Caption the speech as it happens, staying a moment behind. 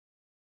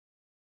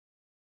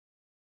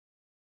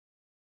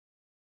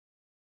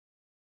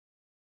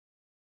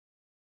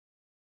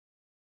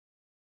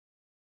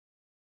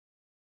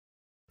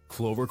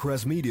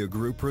Clovercrest Media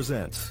Group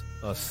presents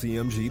a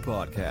CMG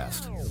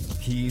podcast.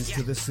 Keys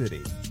to the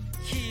City.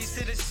 Keys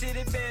to the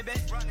city, baby.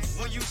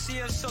 When you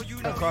see us, so you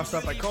know. Crossed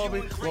up by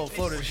Kobe, little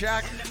floated to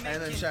Shaq,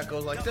 and then Shaq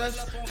goes like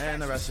this, and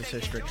the rest is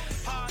history.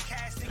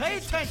 Pay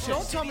attention.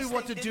 Don't tell me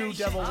what to do,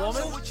 devil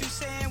woman.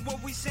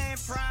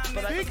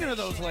 But speaking of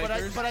those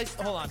Lakers,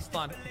 hold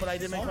on. But I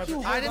didn't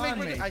make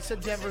my. I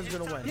said Denver's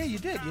gonna win. Yeah, you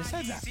did. You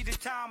said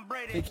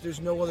that.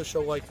 There's no other show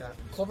like that.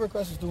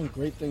 Clovercrest is doing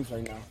great things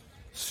right now.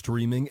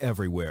 Streaming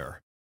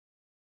everywhere.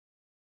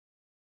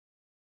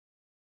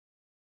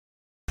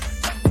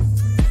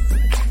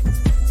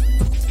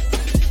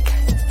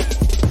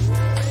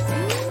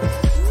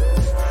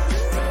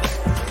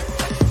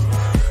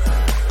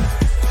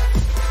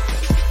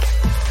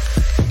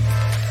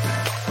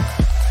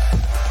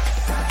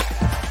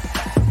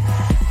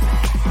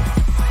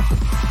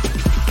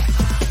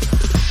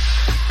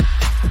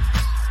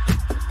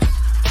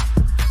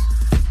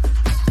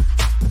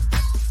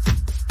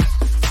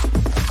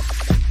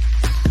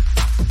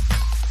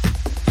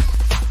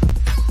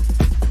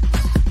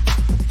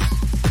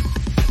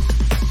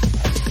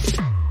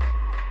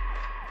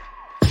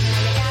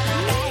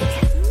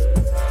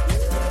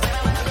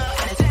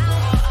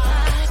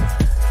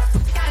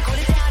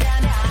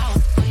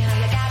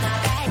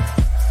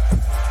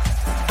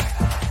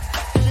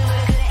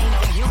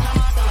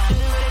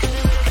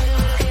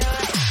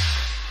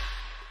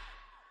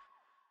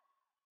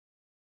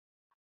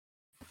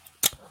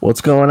 What's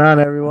going on,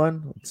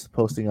 everyone? It's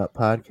Posting Up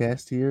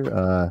Podcast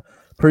here.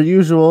 Per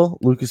usual,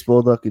 Lucas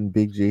Bolduck and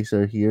Big Jace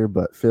are here,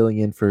 but filling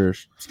in for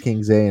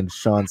King Zay and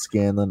Sean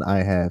Scanlon,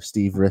 I have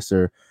Steve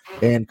Risser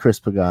and Chris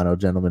Pagano.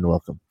 Gentlemen,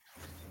 welcome.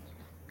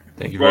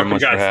 Thank you very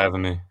much for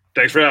having me.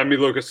 Thanks for having me,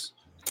 Lucas.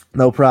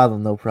 No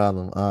problem.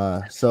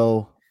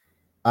 So,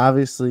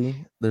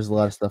 obviously, there's a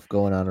lot of stuff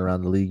going on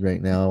around the league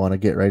right now. I want to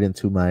get right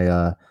into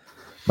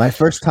my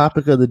first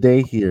topic of the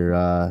day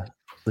here.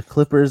 The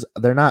Clippers,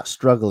 they're not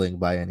struggling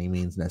by any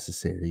means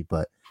necessary,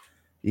 but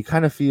you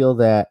kind of feel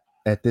that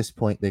at this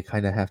point they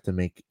kind of have to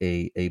make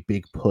a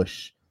big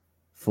push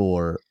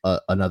for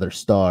another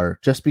star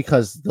just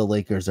because the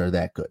Lakers are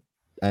that good.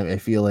 I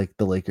feel like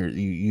the Lakers,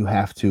 you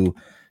have to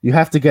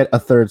get a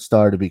third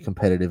star to be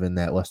competitive in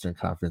that Western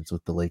Conference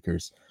with the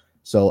Lakers.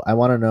 So I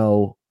want to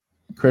know,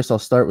 Chris, I'll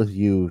start with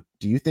you.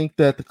 Do you think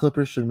that the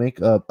Clippers should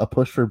make a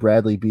push for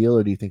Bradley Beal,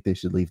 or do you think they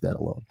should leave that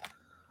alone?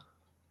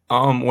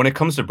 When it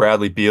comes to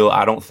Bradley Beal,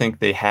 I don't think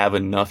they have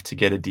enough to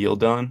get a deal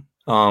done.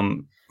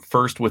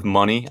 First, with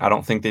money, I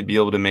don't think they'd be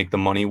able to make the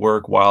money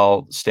work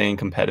while staying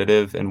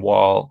competitive. And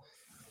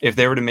if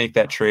they were to make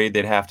that trade,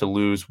 they'd have to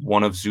lose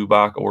one of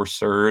Zubac or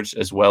Serge,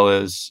 as well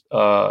as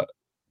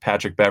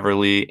Patrick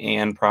Beverley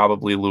and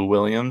probably Lou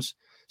Williams.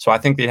 So I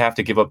think they'd have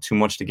to give up too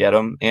much to get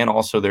him. And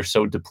also, they're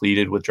so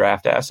depleted with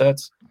draft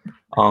assets.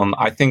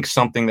 I think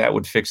something that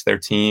would fix their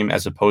team,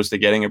 as opposed to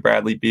getting a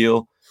Bradley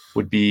Beal,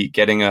 would be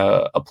getting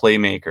a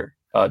playmaker,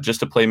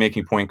 just a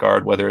playmaking point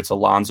guard, whether it's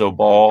Alonzo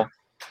Ball,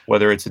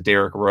 whether it's a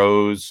Derrick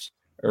Rose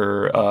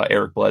or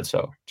Eric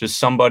Bledsoe, just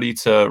somebody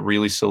to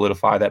really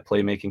solidify that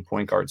playmaking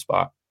point guard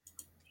spot.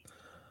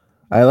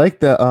 I like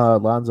the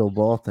Alonzo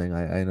Ball thing.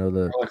 I know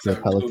the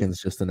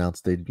Pelicans just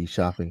announced they'd be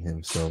shopping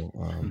him, so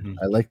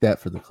I like that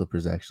for the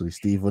Clippers, actually.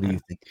 Steve, what do you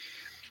think?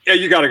 Yeah,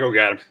 you got to go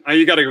get him.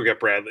 You got to go get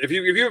Bradley. If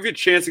you have a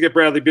chance to get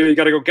Bradley Beal, you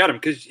got to go get him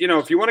because,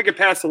 if you want to get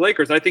past the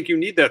Lakers, I think you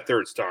need that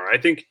third star. I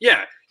think,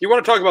 you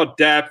want to talk about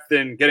depth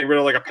and getting rid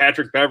of like a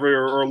Patrick Beverley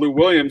or Lou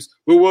Williams.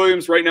 Lou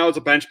Williams right now is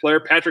a bench player.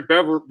 Patrick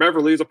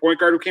Beverley is a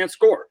point guard who can't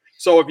score.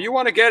 So if you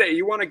want to get it,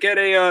 you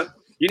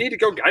need to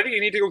go. I think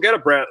you need to go get a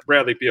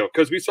Bradley Beal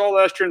because we saw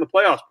last year in the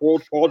playoffs,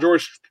 Paul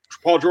George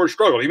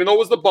struggled, even though it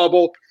was the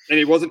bubble and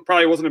he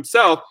probably wasn't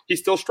himself. He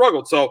still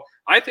struggled. So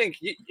I think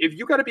if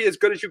you got to be as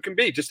good as you can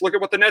be, just look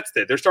at what the Nets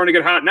did. They're starting to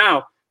get hot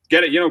now.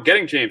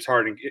 Getting James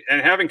Harden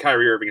and having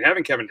Kyrie Irving and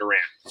having Kevin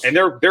Durant, and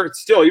they're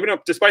still,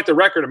 despite the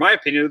record, in my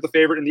opinion, they're the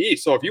favorite in the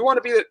East. So if you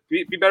want to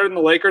be better than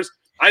the Lakers,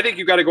 I think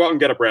you got to go out and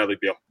get a Bradley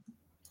Beal.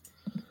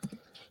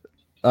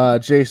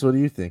 Jace, what do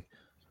you think?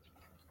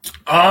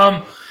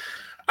 I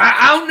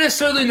don't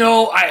necessarily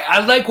know.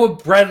 I like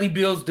what Bradley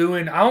Beal's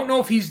doing. I don't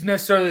know if he's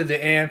necessarily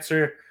the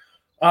answer.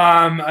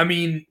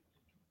 I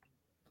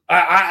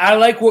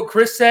like what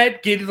Chris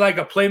said. Get like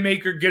a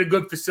playmaker, get a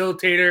good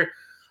facilitator,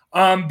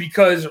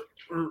 because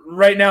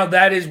right now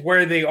that is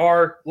where they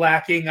are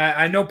lacking.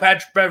 I know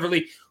Patrick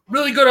Beverley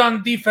really good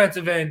on the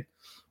defensive end,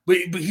 but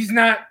he's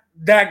not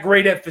that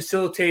great at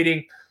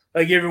facilitating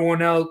like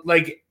everyone else,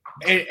 like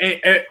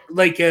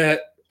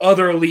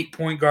other elite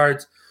point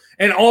guards.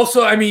 And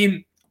also,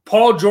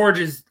 Paul George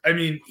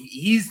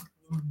he's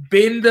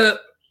been the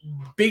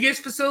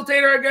biggest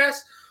facilitator, I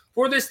guess,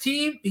 for this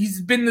team.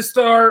 He's been the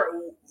star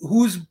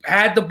who's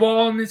had the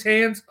ball in his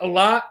hands a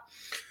lot.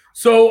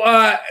 So,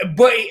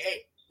 but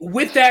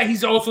with that,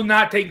 he's also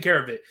not taking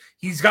care of it.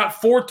 He's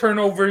got 4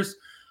 turnovers.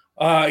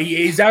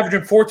 He's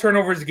averaging 4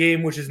 turnovers a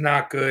game, which is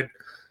not good.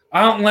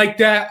 I don't like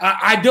that.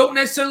 I don't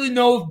necessarily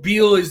know if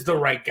Beal is the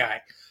right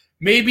guy.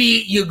 Maybe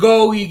you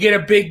get a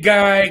big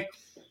guy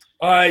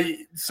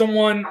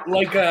Someone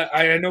like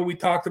I know we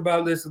talked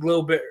about this a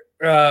little bit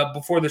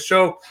before the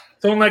show.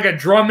 Someone like a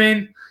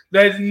Drummond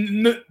that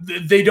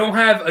they don't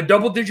have a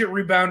double-digit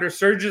rebounder.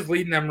 Serge is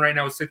leading them right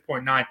now with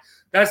 6.9.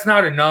 That's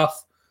not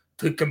enough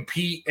to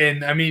compete.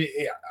 And I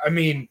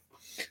mean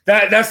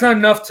that's not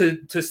enough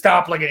to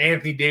stop like an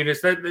Anthony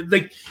Davis.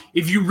 Like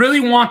if you really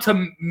want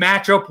to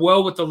match up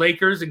well with the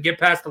Lakers and get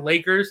past the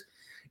Lakers,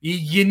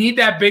 you need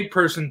that big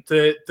person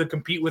to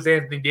compete with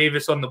Anthony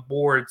Davis on the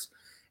boards.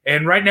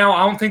 And right now,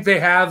 I don't think they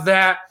have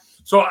that.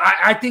 So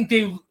I think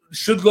they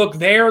should look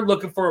there,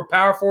 looking for a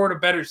power forward, a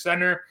better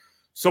center,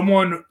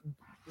 someone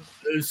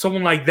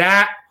like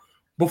that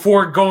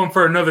before going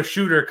for another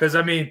shooter. Because,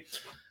 I mean,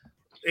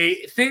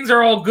 things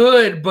are all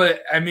good,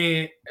 but, I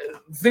mean,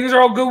 things are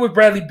all good with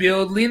Bradley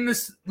Beal, leading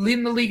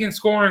the league in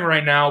scoring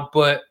right now.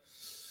 But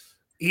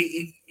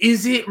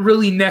is it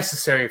really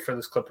necessary for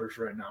this Clippers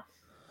right now?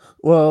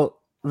 Well,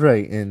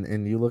 right,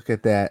 and you look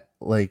at that,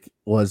 like,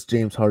 was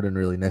James Harden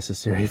really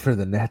necessary for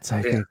the Nets?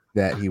 I think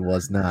that he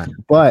was not.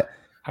 But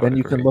then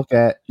you can look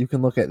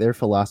at their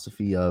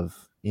philosophy of,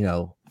 you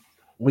know,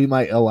 we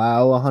might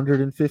allow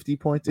 150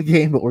 points a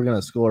game, but we're going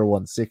to score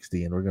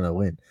 160 and we're going to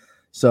win.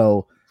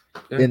 So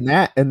in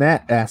that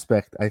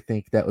aspect, I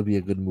think that would be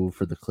a good move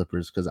for the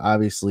Clippers, because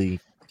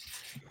obviously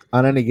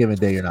on any given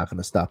day you're not going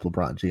to stop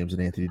LeBron James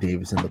and Anthony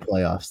Davis in the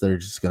playoffs. They're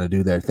just going to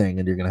do their thing,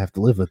 and you're going to have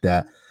to live with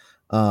that.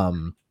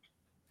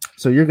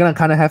 So you're going to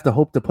kind of have to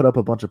hope to put up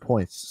a bunch of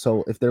points.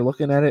 So if they're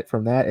looking at it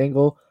from that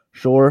angle,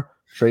 sure,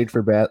 trade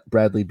for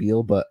Bradley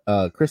Beal. But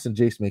Chris and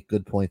Jace make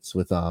good points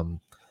with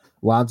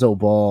Lonzo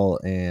Ball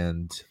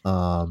and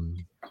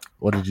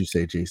what did you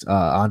say, Jace?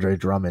 Andre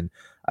Drummond.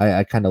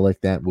 I kind of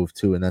like that move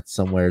too, and that's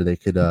somewhere they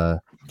could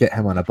get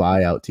him on a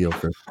buyout deal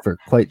for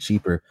quite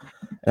cheaper.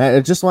 And I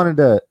just wanted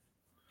to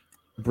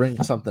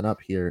bring something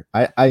up here.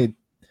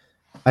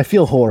 I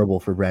feel horrible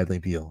for Bradley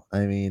Beal.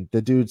 I mean,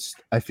 the dude's,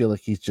 I feel like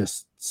he's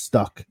just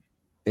stuck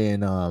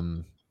in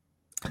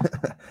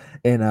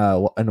in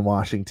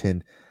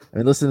Washington. I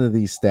mean, listen to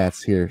these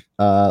stats here.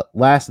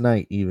 Last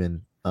night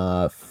even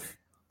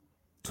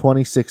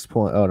 26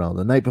 point. Oh no,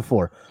 the night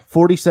before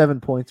 47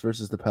 points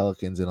versus the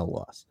Pelicans in a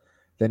loss.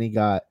 Then he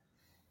got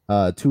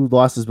 2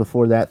 losses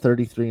before that,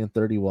 33 and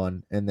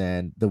 31, and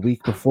then the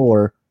week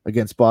before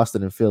against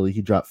Boston and Philly,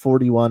 he dropped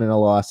 41 in a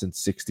loss and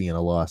 60 in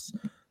a loss.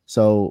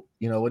 So,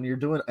 you know, when you're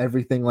doing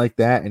everything like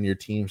that and your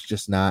team's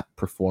just not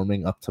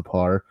performing up to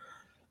par,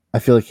 I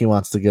feel like he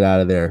wants to get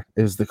out of there.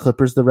 Is the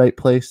Clippers the right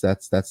place?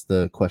 That's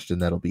the question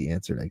that'll be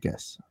answered, I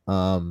guess.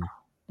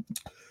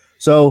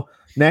 So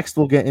next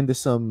we'll get into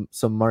some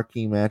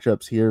marquee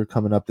matchups here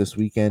coming up this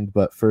weekend.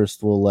 But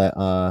first we'll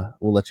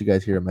let you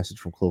guys hear a message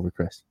from Clover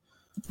Chris.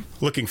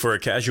 Looking for a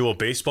casual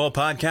baseball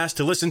podcast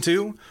to listen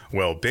to?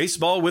 Well,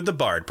 Baseball with the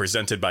Bard,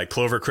 presented by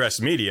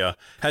Clovercrest Media,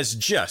 has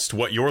just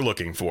what you're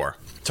looking for.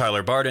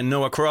 Tyler Bard and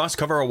Noah Cross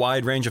cover a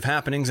wide range of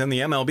happenings in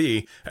the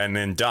MLB and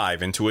then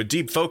dive into a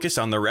deep focus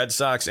on the Red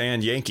Sox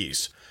and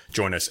Yankees.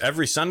 Join us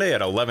every Sunday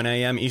at 11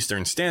 a.m.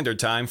 Eastern Standard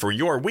Time for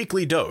your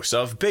weekly dose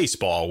of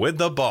Baseball with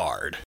the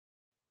Bard.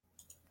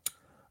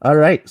 All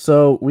right,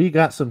 so we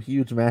got some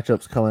huge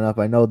matchups coming up.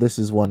 I know this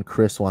is one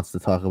Chris wants to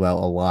talk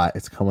about a lot.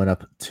 It's coming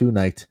up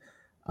tonight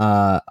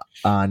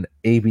on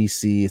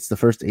ABC. It's the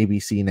first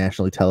ABC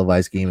nationally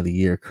televised game of the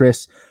year.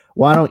 Chris,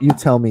 why don't you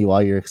tell me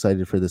why you're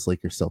excited for this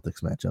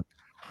Lakers-Celtics matchup?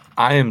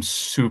 I am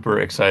super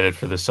excited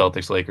for the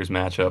Celtics-Lakers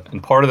matchup,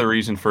 and part of the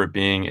reason for it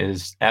being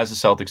is, as a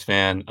Celtics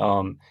fan,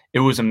 it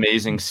was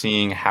amazing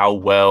seeing how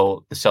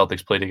well the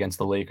Celtics played against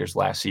the Lakers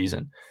last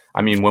season.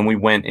 I mean, when we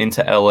went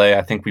into LA,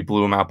 I think we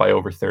blew them out by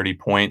over 30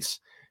 points.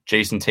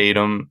 Jason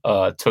Tatum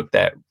took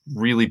that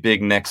really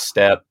big next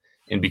step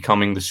in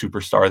becoming the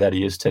superstar that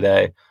he is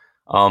today.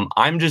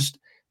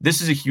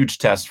 This is a huge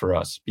test for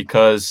us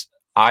because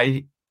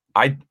I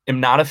am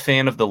not a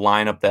fan of the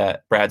lineup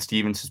that Brad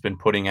Stevens has been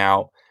putting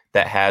out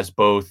that has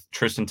both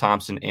Tristan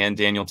Thompson and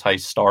Daniel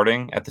Tice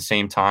starting at the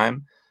same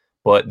time.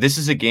 But this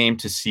is a game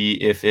to see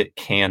if it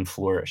can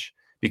flourish,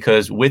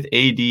 because with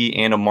AD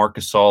and a Marc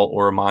Gasol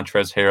or a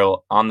Montrezl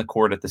Harrell on the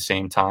court at the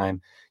same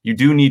time, you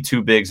do need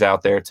 2 bigs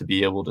out there to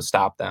be able to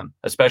stop them,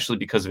 especially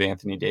because of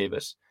Anthony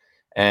Davis.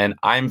 And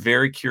I'm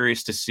very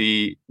curious to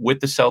see, with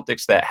the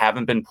Celtics that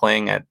haven't been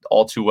playing at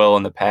all too well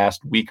in the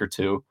past week or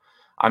two,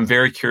 I'm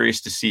very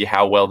curious to see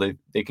how well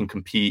they can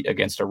compete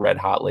against a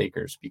red-hot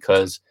Lakers,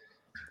 because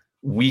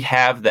we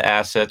have the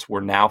assets.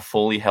 We're now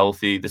fully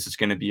healthy. This is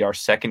going to be our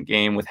second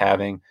game with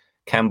having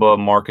Kemba,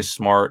 Marcus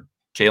Smart,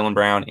 Jaylen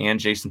Brown, and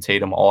Jason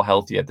Tatum all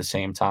healthy at the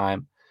same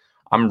time.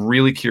 I'm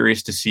really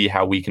curious to see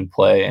how we can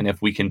play and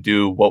if we can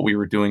do what we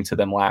were doing to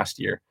them last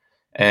year.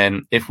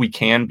 And if we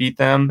can beat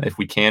them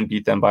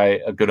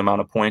by a good amount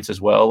of points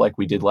as well, like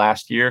we did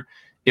last year,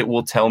 it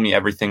will tell me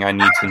everything I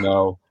need to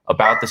know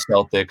about the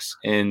Celtics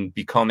in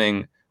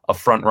becoming a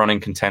front-running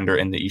contender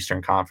in the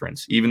Eastern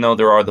Conference. Even though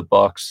there are the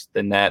Bucks,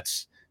 the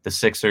Nets, the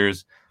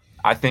Sixers,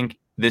 I think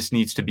this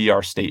needs to be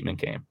our statement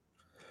game.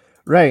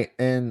 Right.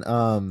 And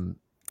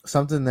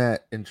something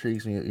that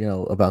intrigues me, you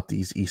know, about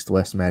these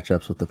East-West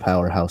matchups with the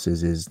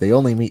powerhouses is they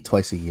only meet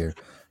twice a year.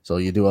 So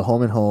you do a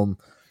home and home.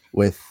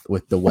 with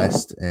the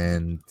West,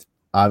 and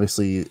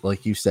obviously,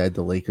 like you said,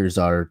 the Lakers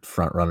are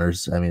front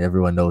runners. I mean,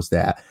 everyone knows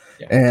that.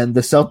 Yeah. And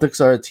the Celtics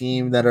are a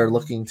team that are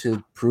looking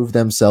to prove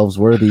themselves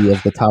worthy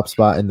of the top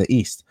spot in the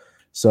East.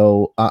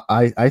 So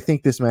I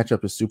think this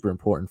matchup is super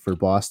important for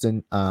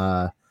Boston.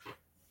 I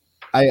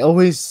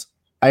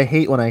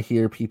hate when I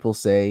hear people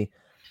say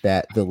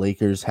that the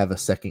Lakers have a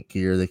second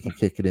gear they can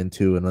kick it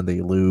into, and when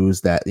they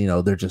lose, that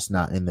they're just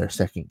not in their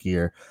second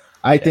gear.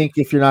 I think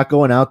if you're not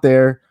going out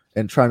there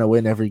and trying to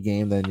win every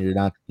game, then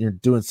you're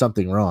doing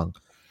something wrong.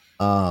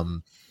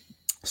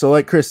 So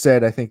like Chris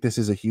said, I think this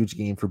is a huge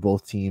game for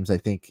both teams. I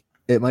think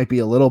it might be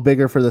a little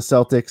bigger for the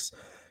Celtics,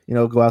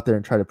 go out there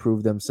and try to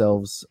prove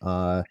themselves.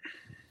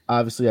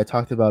 Obviously, I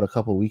talked about a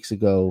couple weeks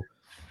ago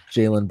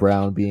Jaylen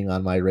Brown being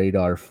on my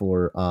radar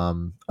for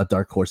a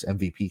dark horse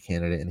MVP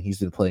candidate, and he's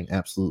been playing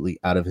absolutely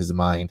out of his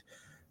mind.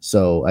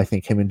 So I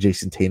think him and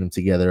Jason Tatum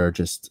together are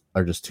just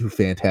two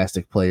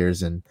fantastic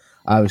players. And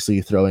obviously,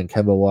 you throw in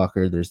Kemba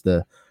Walker. There's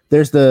the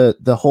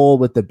hole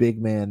with the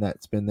big man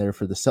that's been there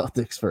for the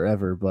Celtics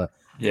forever. But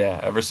yeah,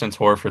 ever since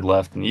Horford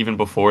left, and even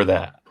before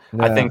that,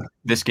 yeah. I think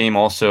this game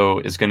also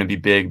is going to be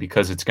big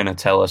because it's going to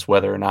tell us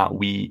whether or not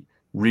we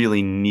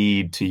really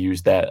need to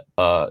use that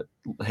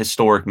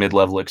historic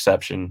mid-level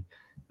exception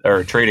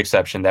or trade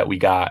exception that we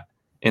got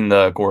in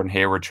the Gordon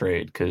Hayward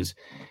trade. Because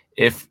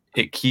if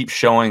it keeps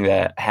showing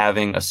that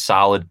having a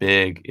solid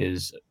big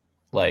is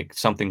like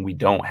something we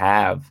don't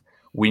have,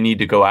 we need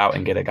to go out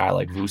and get a guy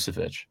like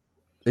Vucevic.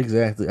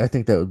 Exactly. I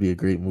think that would be a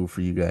great move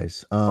for you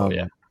guys.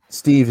 Yeah.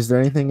 Steve, is there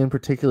anything in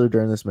particular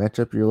during this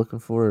matchup you're looking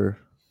for? Or?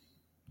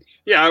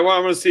 Yeah, I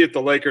want to see if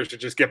the Lakers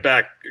could just get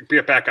back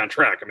on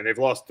track. I mean, they've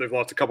lost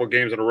a couple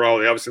games in a row.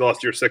 They obviously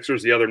lost to your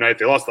Sixers the other night.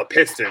 They lost the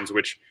Pistons,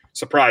 which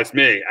surprised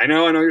me. I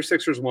know your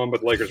Sixers won,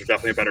 but the Lakers are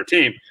definitely a better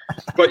team.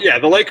 But yeah,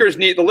 the Lakers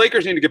need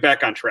to get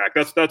back on track.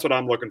 That's what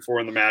I'm looking for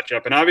in the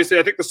matchup. And obviously,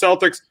 I think the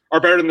Celtics are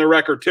better than their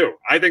record too.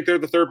 I think they're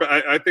the third.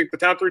 I think the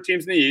top three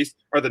teams in the East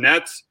are the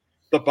Nets,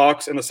 the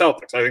Bucks, and the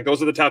Celtics. I think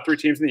those are the top three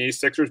teams in the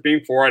East, Sixers being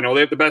 4. I know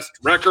they have the best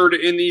record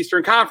in the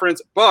Eastern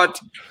Conference, but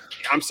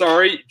I'm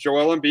sorry,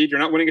 Joel Embiid, you're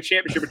not winning a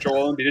championship with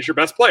Joel Embiid as your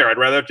best player. I'd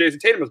rather have Jason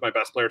Tatum as my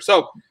best player.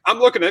 So I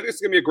think this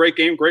is going to be a great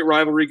game, great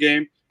rivalry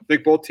game. I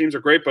think both teams are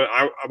great, but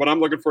what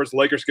I'm looking for is the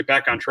Lakers to get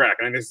back on track.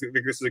 And I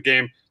think this is a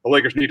game the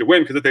Lakers need to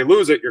win, because if they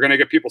lose it, you're going to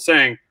get people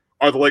saying,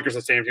 are the Lakers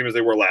the same team as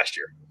they were last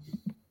year?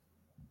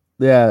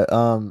 Yeah.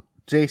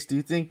 Jace, do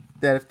you think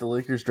that if the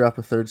Lakers drop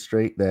a third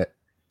straight, that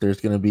there's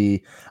going to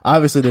be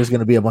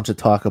a bunch of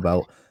talk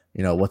about,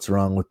 what's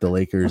wrong with the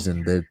Lakers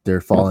and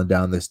they're falling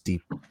down this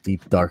deep,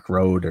 dark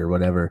road or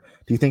whatever.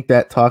 Do you think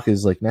that talk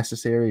is like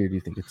necessary, or do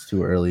you think it's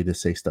too early to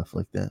say stuff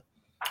like that?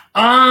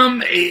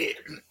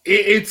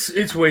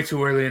 It's way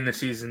too early in the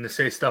season to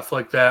say stuff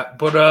like that.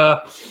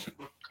 But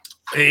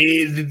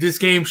this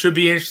game should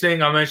be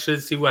interesting. I'm interested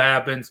to see what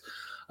happens.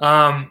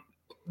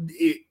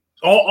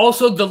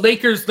 Also, the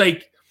Lakers,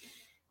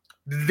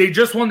 they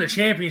just won the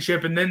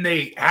championship, and then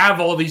they have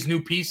all these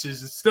new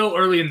pieces. It's still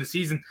early in the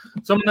season.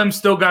 Some of them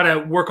still got to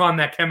work on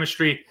that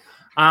chemistry.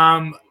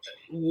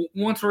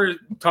 Once we're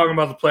talking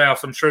about the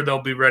playoffs, I'm sure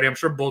they'll be ready. I'm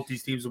sure both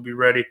these teams will be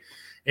ready.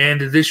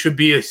 And this should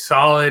be a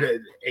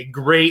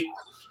great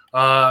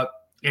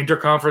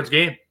interconference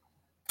game.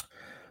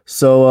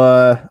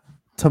 So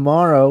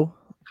tomorrow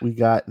we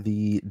got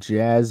the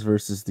Jazz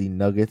versus the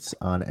Nuggets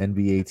on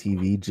NBA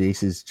TV.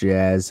 Jace's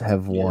Jazz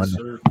have won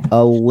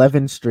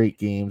 11 straight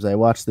games. I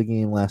watched the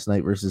game last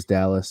night versus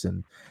Dallas,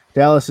 and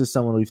Dallas is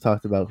someone we've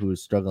talked about who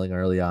was struggling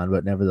early on,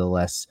 but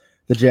nevertheless,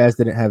 the Jazz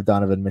didn't have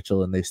Donovan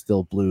Mitchell, and they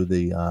still blew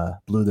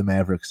the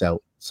Mavericks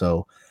out.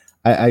 So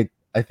I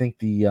think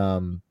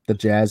the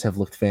Jazz have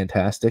looked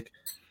fantastic.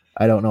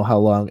 I don't know how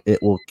long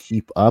it will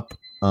keep up.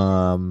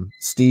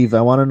 Steve,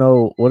 I want to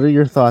know, what are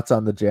your thoughts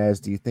on the Jazz?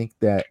 Do you think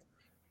that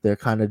they're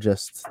kind of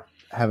just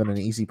having an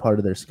easy part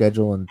of their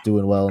schedule and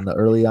doing well in the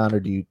early on, or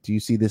do you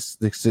see this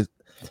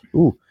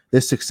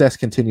success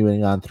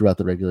continuing on throughout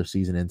the regular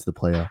season into the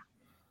playoff?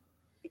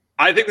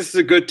 I think this is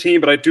a good team,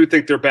 but I do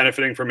think they're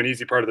benefiting from an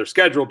easy part of their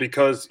schedule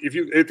because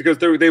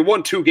they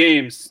won 2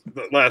 games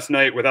last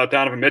night without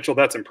Donovan Mitchell.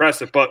 That's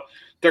impressive, but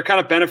they're kind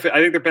of I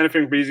think they're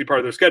benefiting from an easy part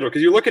of their schedule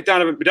because you look at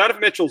Donovan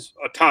Mitchell's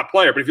a top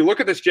player, but if you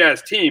look at this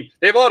Jazz team,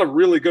 they have a lot of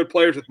really good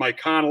players with Mike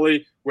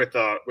Conley, with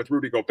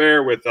Rudy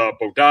Gobert, with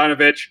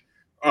Bogdanovich,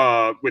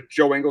 with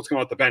Joe Ingles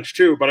coming off the bench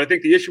too. But I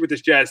think the issue with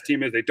this Jazz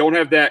team is they don't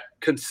have that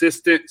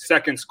consistent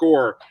second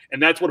scorer,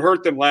 and that's what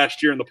hurt them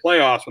last year in the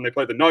playoffs when they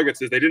played the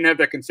Nuggets. Is they didn't have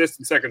that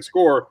consistent second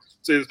scorer,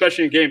 so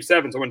especially in Game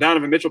 7. So when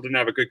Donovan Mitchell didn't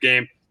have a good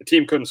game, the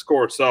team couldn't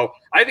score. So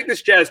I think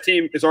this Jazz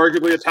team is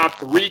arguably a top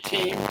 3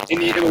 team in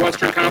the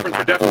Western Conference.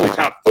 They're definitely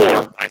top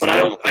 4, but I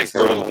don't think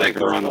they're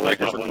on the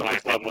Lakers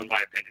level in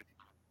my opinion.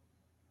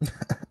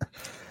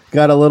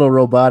 Got a little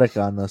robotic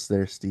on us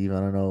there, Steve. I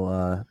don't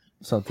know.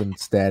 Something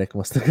static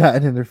must have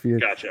gotten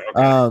interfered. Gotcha.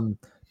 Okay.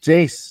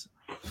 Jace,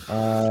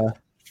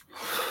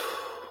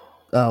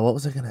 what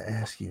was I going to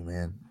ask you,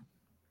 man?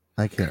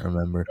 I can't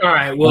remember. All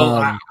right. Well,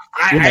 I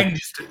can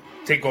just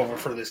take over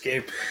for this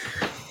game.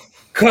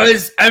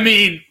 Because, I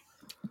mean,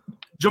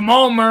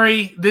 Jamal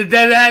Murray,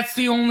 that's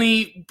the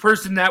only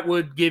person that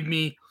would give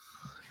me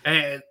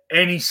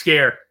any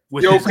scare.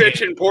 With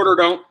Jokic and Porter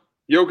don't.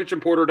 Jokic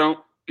and Porter don't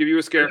give you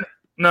a scare.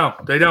 No,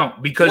 they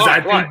don't, because Why?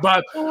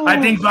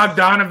 I think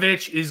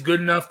Bogdanovich is good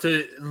enough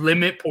to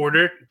limit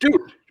Porter. Dude.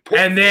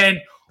 And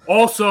then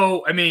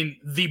also, I mean,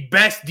 the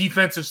best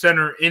defensive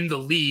center in the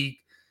league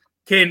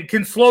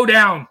can slow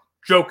down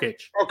Jokic.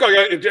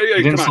 Okay, he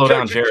didn't slow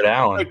down Jared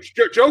Allen.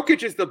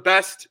 Jokic is the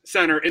best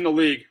center in the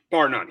league,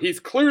 bar none. He's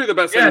clearly the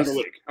best center in the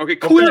league. Okay,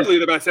 clearly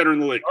the best center in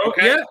the league.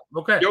 Okay, yeah,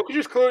 okay. Jokic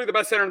is clearly the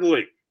best center in the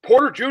league.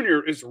 Porter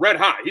Jr. is red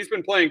hot. He's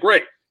been playing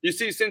great. You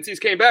see, since he's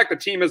came back, the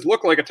team has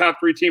looked like a top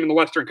 3 team in the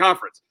Western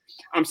Conference.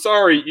 I'm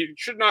sorry, you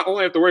should not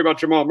only have to worry about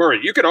Jamal Murray.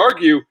 You could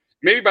argue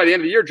maybe by the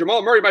end of the year,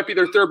 Jamal Murray might be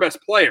their 3rd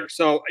best player.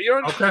 So you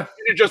don't need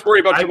to just worry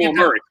about Jamal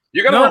Murray.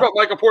 You got to worry about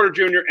Michael Porter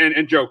Jr.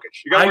 and Jokic.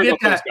 You got to worry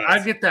about those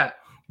guys. I get that.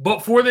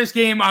 But for this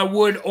game, I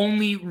would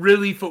only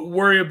really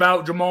worry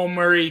about Jamal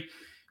Murray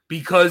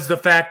because the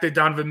fact that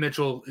Donovan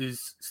Mitchell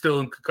is still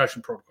in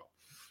concussion protocol.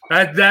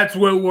 That's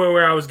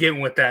where I was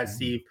getting with that,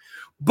 Steve.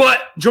 But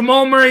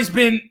Jamal Murray's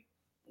been –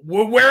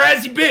 where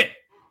has he been?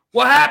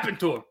 What happened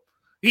to him?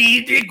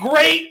 He did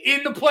great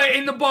in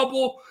the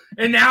bubble,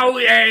 and now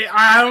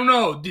I don't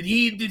know. Did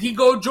he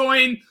go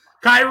join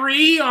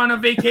Kyrie on a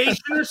vacation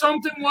or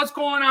something? What's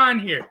going on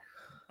here?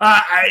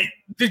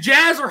 The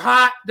Jazz are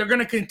hot. They're going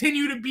to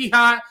continue to be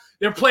hot.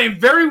 They're playing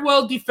very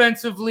well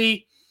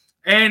defensively,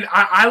 and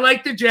I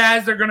like the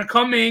Jazz. They're going to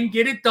come in,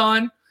 get it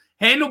done,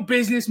 handle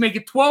business, make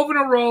it 12 in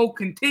a row,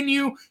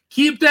 continue,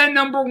 keep that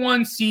number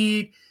 1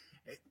 seed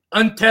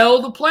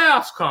until the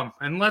playoffs come,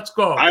 and let's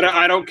go.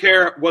 I don't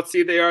care what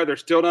seed they are. They're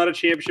still not a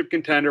championship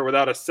contender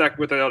without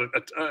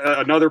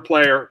another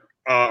player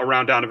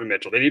around Donovan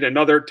Mitchell. They need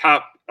another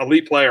top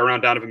elite player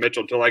around Donovan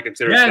Mitchell until I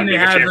consider. Yeah, and they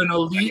have an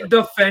elite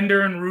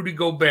defender in Rudy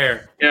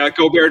Gobert. Yeah,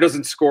 Gobert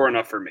doesn't score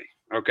enough for me.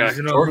 Okay,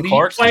 Jordan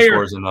Clarkson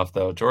scores enough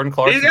though. Jordan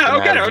Clarkson.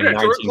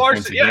 Jordan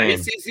Clarkson. Yeah,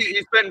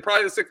 he's been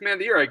probably the 6th man of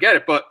the year. I get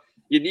it, but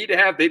you need to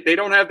have. They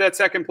don't have that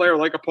second player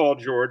like a Paul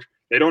George.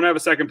 They don't have a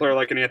second player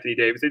like an Anthony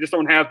Davis. They just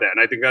don't have that,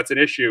 and I think that's an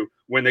issue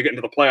when they get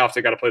into the playoffs.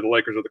 They got to play the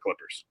Lakers or the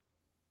Clippers.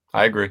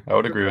 I agree. I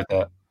would agree with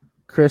that.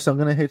 Chris, I'm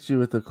gonna hit you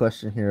with a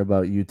question here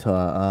about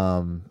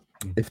Utah.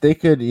 If they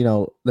could,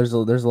 there's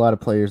a lot of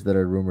players that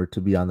are rumored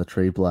to be on the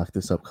trade block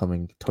this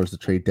upcoming towards the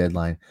trade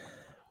deadline.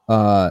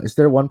 Is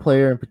there one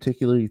player in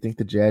particular you think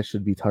the Jazz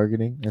should be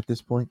targeting at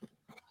this point?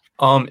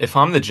 If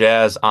I'm the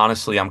Jazz,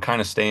 honestly, I'm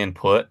kind of staying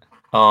put.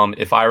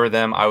 If I were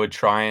them, I would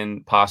try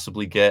and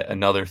possibly get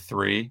another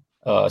 3.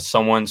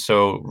 Someone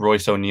so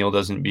Royce O'Neal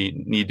doesn't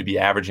need to be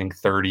averaging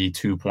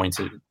 32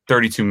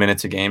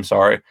 minutes a game.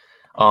 Sorry.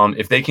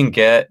 If they can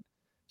get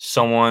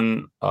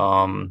someone,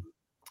 I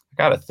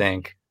gotta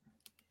think.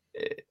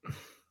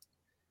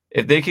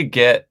 If they could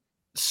get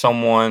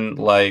someone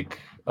like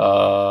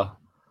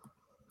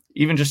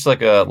even just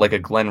like a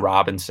Glenn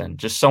Robinson,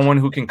 just someone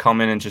who can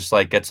come in and just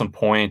like get some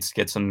points,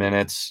 get some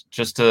minutes,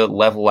 just to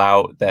level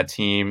out that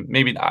team.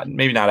 Maybe not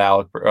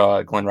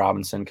Glenn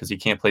Robinson because he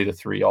can't play the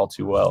 3 all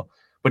too well.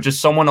 But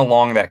just someone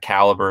along that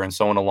caliber and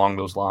someone along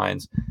those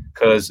lines,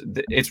 because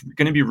it's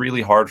going to be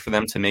really hard for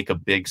them to make a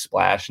big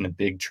splash and a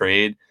big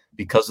trade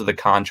because of the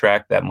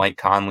contract that Mike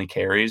Conley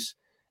carries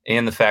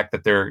and the fact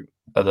that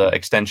the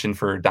extension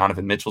for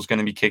Donovan Mitchell is going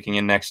to be kicking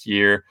in next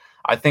year.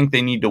 I think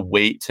they need to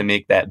wait to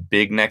make that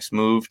big next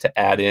move to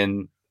add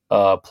in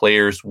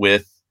players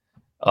with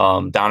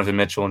Donovan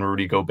Mitchell and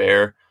Rudy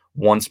Gobert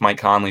once Mike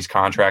Conley's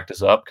contract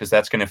is up, because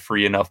that's going to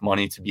free enough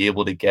money to be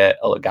able to get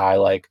a guy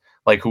like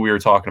who we were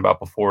talking about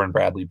before in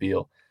Bradley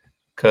Beal.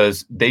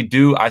 Because they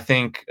do, I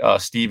think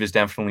Steve is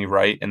definitely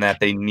right in that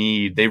they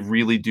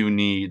really do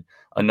need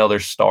another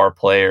star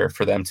player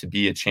for them to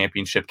be a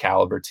championship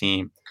caliber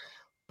team.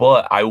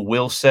 But I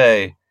will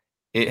say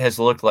it has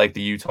looked like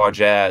the Utah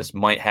Jazz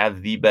might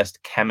have the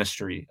best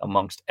chemistry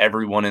amongst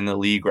everyone in the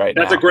league right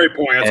now. That's a great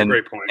point. That's a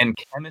great point. And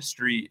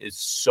chemistry is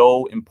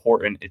so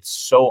important. It's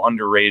so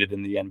underrated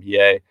in the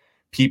NBA.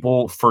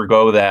 People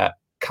forgo that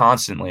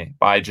constantly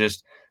by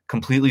just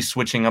completely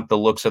switching up the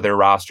looks of their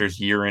rosters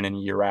year in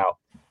and year out.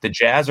 The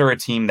Jazz are a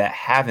team that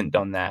haven't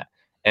done that.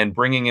 And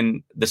bringing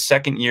in the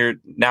second year,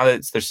 now that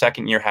it's their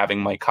second year having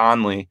Mike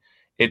Conley,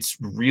 it's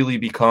really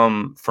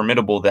become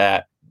formidable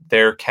that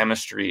their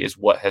chemistry is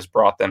what has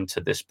brought them to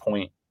this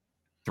point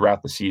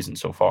throughout the season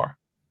so far.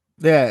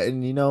 Yeah,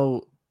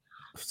 and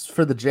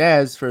for the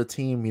Jazz, for a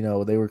team,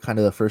 they were kind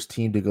of the first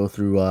team to go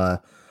through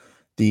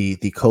the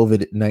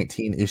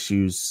COVID-19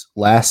 issues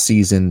last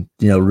season.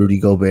 Rudy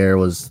Gobert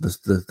was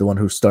the one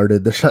who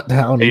started the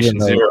shutdown.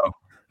 Patient zero.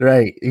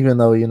 Right, even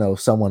though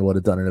someone would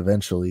have done it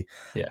eventually.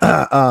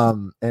 Yeah.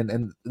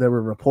 And there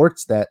were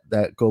reports that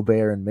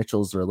Gobert and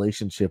Mitchell's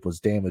relationship was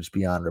damaged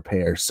beyond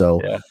repair. So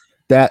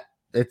that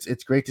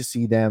it's great to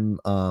see them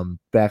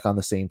back on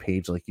the same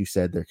page. Like you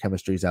said, their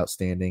chemistry is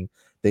outstanding.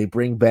 They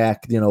bring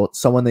back,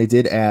 someone they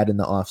did add in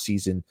the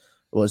offseason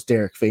was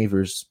Derek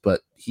Favors,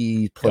 but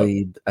he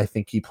played, I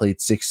think he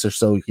played 6 or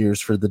so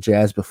years for the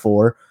Jazz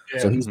before.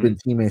 So he's been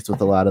teammates with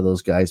a lot of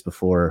those guys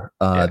before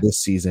this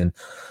season.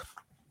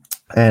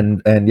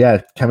 And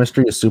yeah,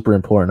 chemistry is super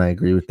important. I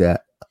agree with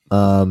that.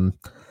 And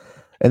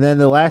then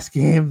the last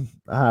game,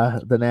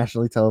 the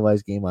nationally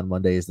televised game on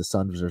Monday is the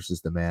Suns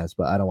versus the Mavs,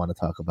 but I don't want to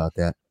talk about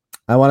that.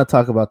 I want to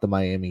talk about the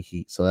Miami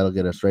Heat, so that'll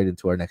get us right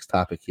into our next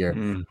topic here.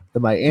 The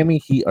Miami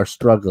Heat are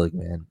struggling,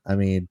 man. I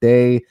mean,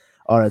 they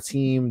are a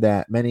team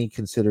that many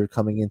consider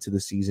coming into the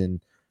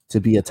season to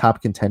be a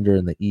top contender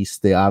in the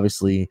East. They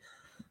obviously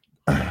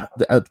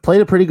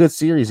played a pretty good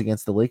series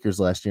against the Lakers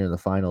last year in the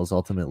finals,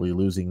 ultimately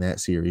losing that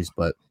series,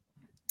 but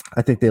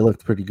I think they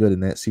looked pretty good in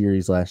that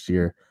series last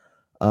year.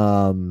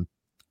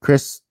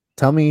 Chris,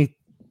 tell me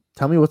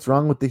what's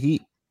wrong with the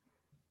Heat.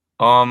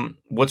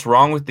 What's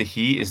wrong with the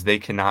Heat is they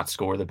cannot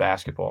score the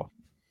basketball.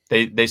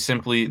 They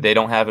simply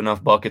don't have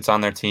enough buckets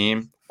on their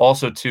team.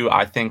 Also, too,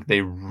 I think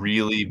they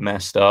really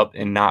messed up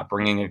in not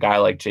bringing a guy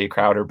like Jay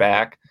Crowder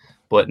back.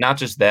 But not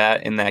just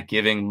that, in that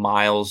giving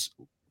Myers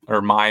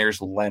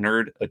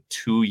Leonard a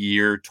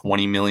 2-year,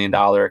 $20 million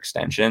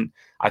extension.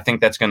 I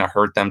think that's going to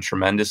hurt them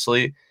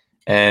tremendously.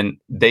 And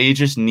they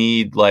just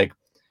need, like,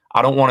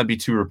 I don't want to be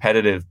too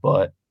repetitive,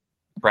 but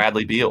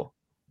Bradley Beal.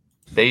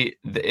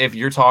 If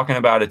you're talking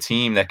about a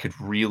team that could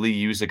really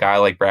use a guy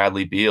like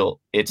Bradley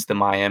Beal, it's the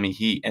Miami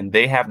Heat, and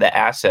they have the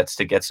assets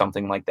to get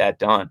something like that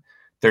done.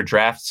 Their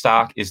draft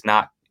stock is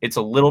not, it's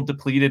a little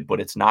depleted, but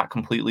it's not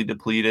completely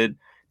depleted.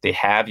 They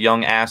have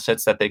young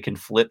assets that they can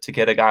flip to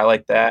get a guy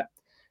like that.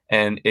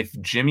 And if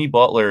Jimmy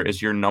Butler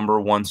is your number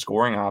one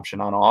scoring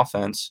option on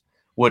offense,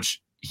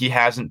 which he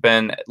hasn't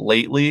been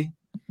lately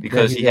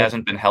because he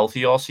hasn't been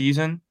healthy all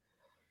season,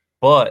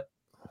 but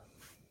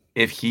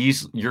if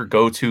he's your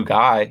go-to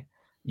guy,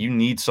 you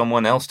need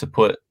someone else to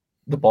put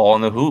the ball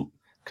in the hoop,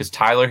 because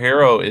Tyler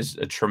Hero is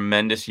a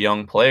tremendous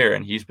young player,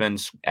 and he's been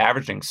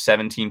averaging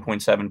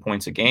 17.7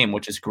 points a game,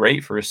 which is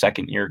great for a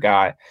second-year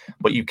guy,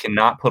 but you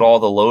cannot put all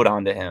the load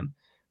onto him.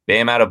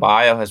 Bam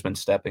Adebayo has been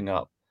stepping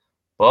up,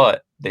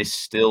 but they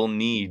still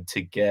need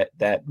to get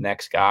that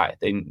next guy.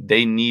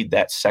 They need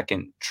that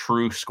second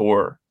true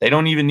scorer. They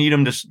don't even need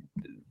him to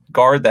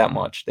guard that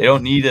much. They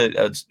don't need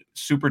a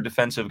super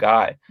defensive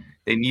guy.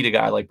 They need a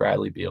guy like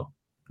Bradley Beal.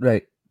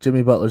 Right.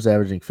 Jimmy Butler's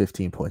averaging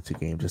 15 points a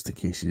game, just in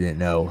case you didn't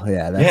know.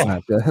 Yeah, that's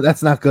not good.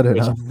 That's not good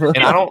enough. And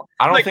I don't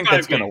like think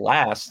that's going to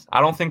last.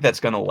 I don't think that's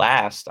going to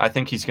last. I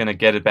think he's going to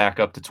get it back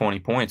up to 20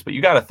 points. But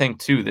you got to think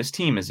too, this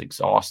team is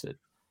exhausted.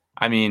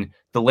 I mean,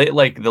 the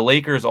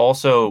Lakers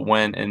also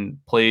went and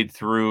played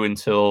through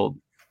until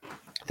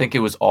I think it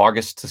was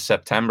August to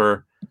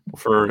September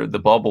for the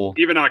bubble.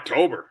 Even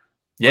October.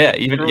 Yeah,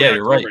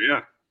 you're right.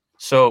 Yeah.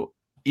 So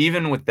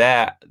even with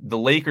that, the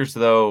Lakers,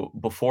 though,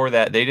 before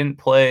that, they didn't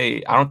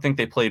play. I don't think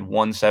they played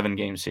one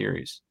 7-game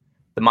series.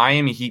 The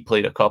Miami Heat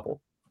played a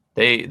couple.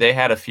 They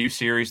had a few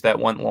series that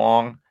went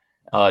long.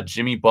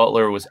 Jimmy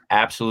Butler was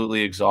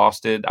absolutely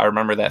exhausted. I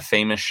remember that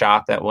famous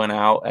shot that went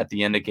out at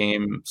the end of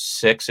Game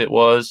 6, it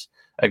was,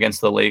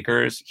 against the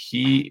Lakers.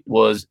 He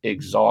was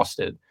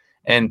exhausted.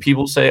 And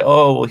people say,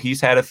 oh, well,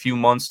 he's had a few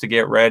months to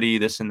get ready,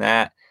 this and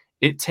that.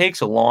 It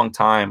takes a long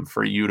time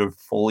for you to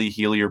fully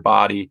heal your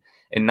body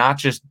and not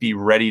just be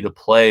ready to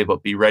play,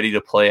 but be ready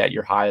to play at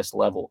your highest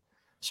level.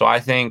 So I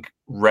think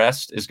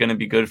rest is going to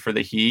be good for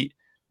the Heat.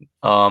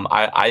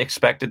 I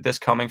expected this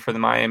coming for the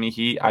Miami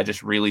Heat. I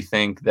just really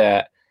think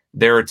that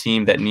they're a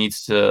team that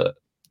needs to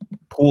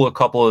pull a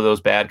couple of those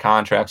bad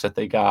contracts that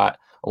they got,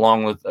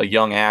 along with a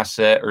young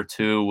asset or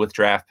two with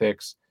draft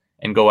picks,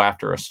 and go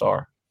after a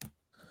star.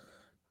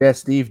 Yeah,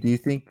 Steve, do you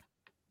think,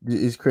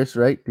 is Chris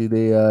right? Do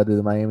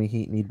the Miami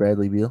Heat need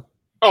Bradley Beal?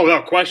 Oh,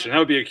 without question.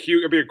 It'd be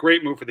a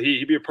great move for the Heat.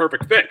 He'd be a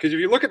perfect fit. Because if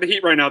you look at the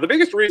Heat right now, the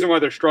biggest reason why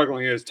they're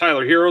struggling is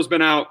Tyler Hero's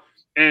been out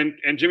and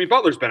Jimmy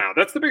Butler's been out.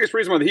 That's the biggest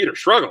reason why the Heat are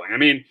struggling. I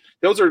mean,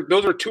 those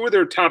are two of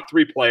their top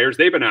 3 players.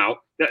 They've been out.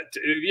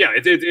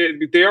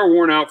 They are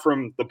worn out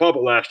from the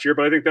bubble last year,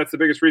 but I think that's the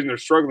biggest reason they're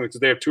struggling, because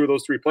they have 2 of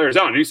those 3 players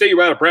out. And you say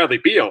you add a Bradley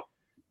Beal,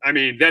 I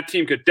mean, that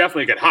team could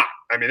definitely get hot.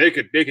 I mean, they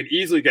could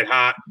easily get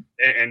hot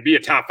and be a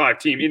top 5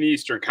 team in the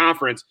Eastern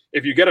Conference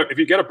if you get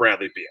a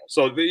Bradley Beal.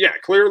 So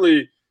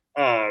clearly.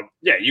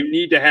 You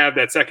need to have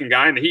that second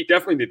guy, and the Heat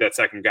definitely need that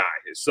second guy.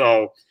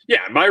 So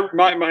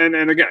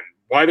and again,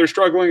 why they're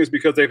struggling is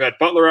because they've had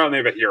Butler out and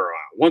they've had Hero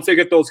out. Once they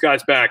get those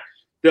guys back,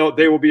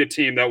 they will be a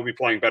team that will be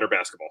playing better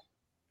basketball.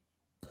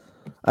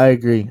 I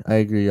agree.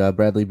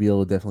 Bradley Beal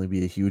will definitely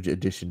be a huge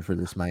addition for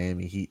this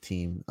Miami Heat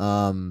team.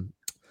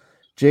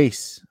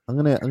 Jace, I'm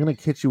gonna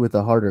hit you with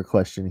a harder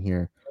question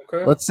here.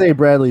 Okay. Let's say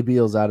Bradley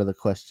Beal's out of the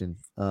question.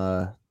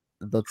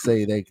 Let's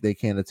say they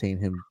can't attain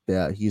him.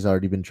 That he's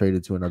already been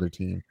traded to another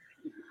team.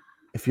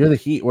 If you're the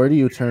Heat, where do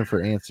you turn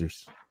for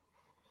answers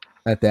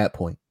at that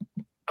point?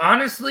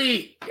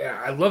 Honestly,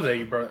 I love that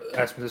you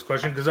asked me this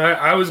question, because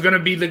I was going to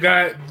be the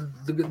guy,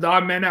 the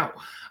odd man out.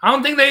 I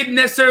don't think they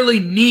necessarily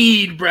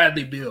need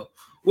Bradley Beal.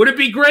 Would it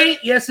be great?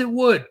 Yes, it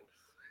would.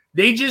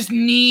 They just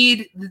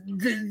need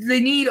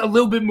a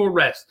little bit more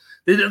rest.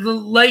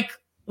 Like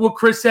what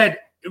Chris said,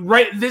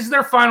 right? This is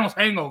their finals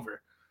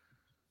hangover.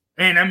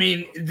 And, I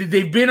mean,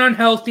 they've been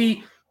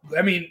unhealthy.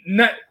 I mean,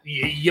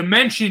 you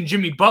mentioned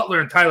Jimmy Butler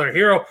and Tyler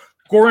Hero.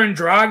 Goran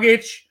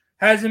Dragic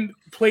hasn't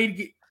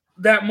played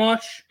that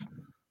much.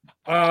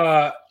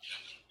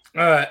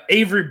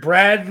 Avery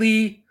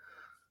Bradley.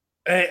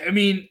 I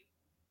mean,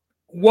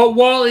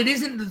 while it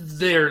isn't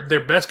their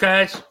best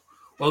guys,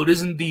 while it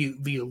isn't the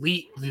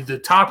elite, the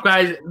top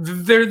guys,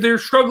 they're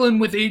struggling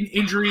with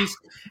injuries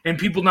and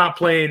people not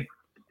playing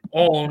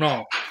all in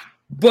all.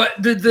 But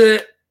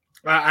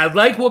I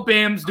like what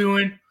Bam's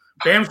doing.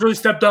 Bam's really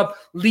stepped up,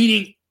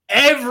 leading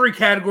every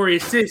category: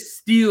 assists,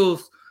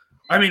 steals.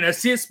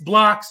 Assists,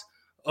 blocks,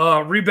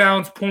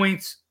 rebounds,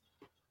 points.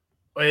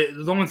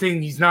 The only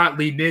thing he's not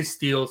leading is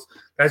steals.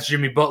 That's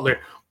Jimmy Butler.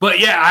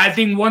 But yeah, I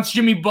think once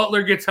Jimmy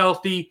Butler gets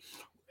healthy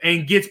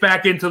and gets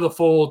back into the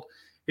fold,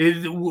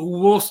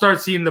 we'll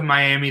start seeing the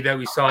Miami that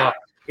we saw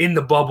in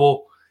the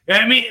bubble.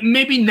 I mean,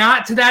 maybe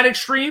not to that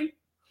extreme,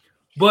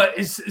 but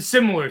it's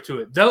similar to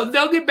it.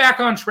 They'll get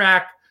back on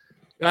track.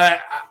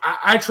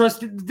 I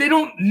trust it. They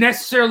don't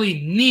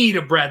necessarily need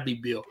a Bradley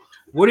Beal.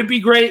 Would it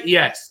be great?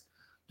 Yes.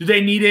 Do they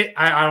need it?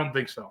 I don't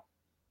think so.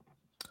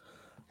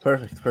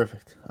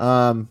 Perfect.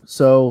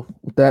 So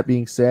with that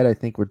being said, I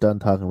think we're done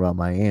talking about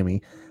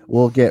Miami.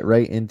 We'll get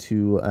right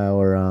into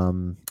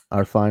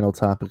our final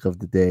topic of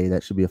the day.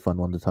 That should be a fun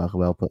one to talk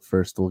about. But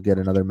first, we'll get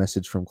another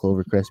message from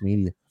Clovercrest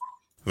Media.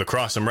 The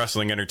Cross'em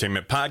Wrestling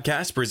Entertainment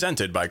Podcast,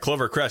 presented by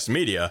Clovercrest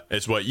Media,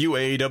 is what you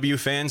AEW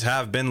fans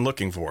have been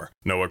looking for.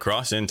 Noah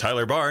Cross and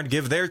Tyler Bard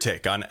give their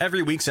take on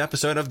every week's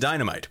episode of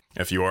Dynamite.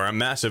 If you are a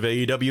massive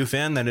AEW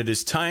fan, then it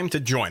is time to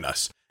join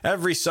us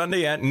every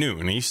Sunday at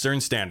noon Eastern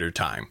Standard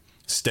Time.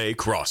 Stay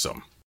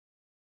Cross'em.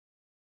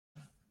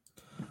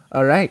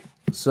 All right,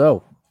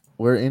 so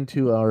we're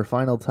into our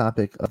final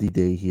topic of the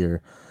day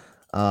here.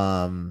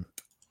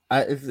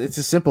 It's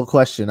a simple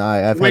question.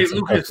 Wait,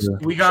 Lucas,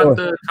 we got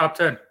the top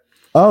 10.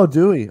 Oh,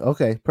 do we?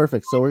 Okay,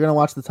 perfect. So we're going to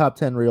watch the top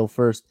 10 reel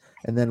first,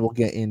 and then we'll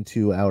get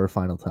into our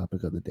final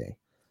topic of the day.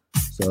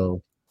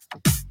 So,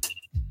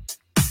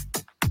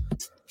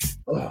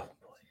 oh,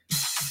 boy.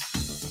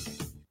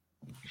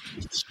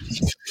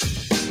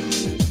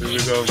 Here we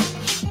go.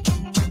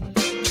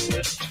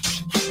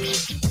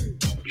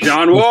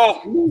 John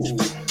Wall. Ooh.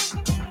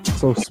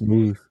 So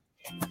smooth.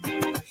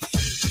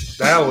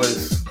 That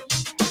was...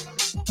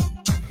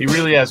 He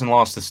really hasn't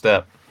lost a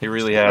step. He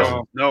really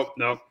hasn't. No.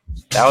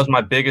 That was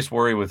my biggest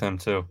worry with him,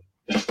 too.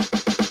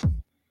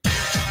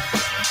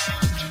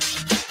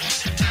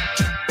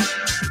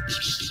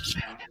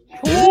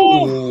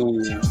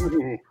 Ooh.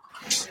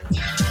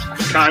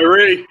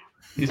 Kyrie.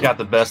 He's got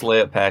the best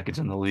layup package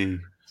in the league.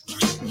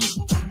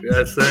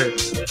 Yes, sir.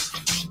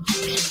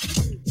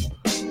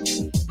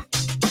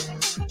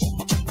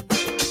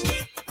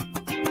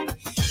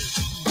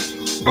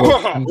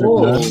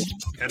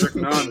 Kendrick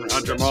Nunn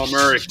on Jamal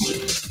Murray.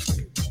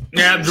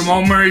 Yeah,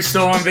 Jamal Murray's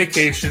still on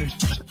vacation.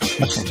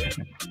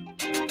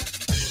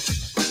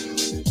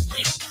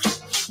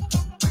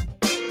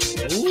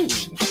 Ooh,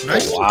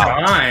 nice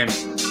time.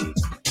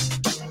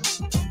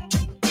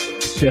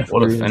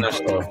 What a finish,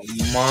 though.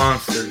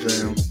 Monster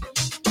jam.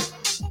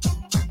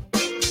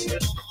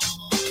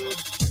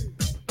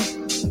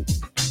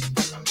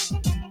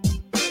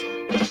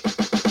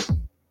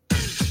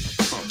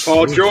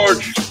 Paul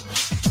George.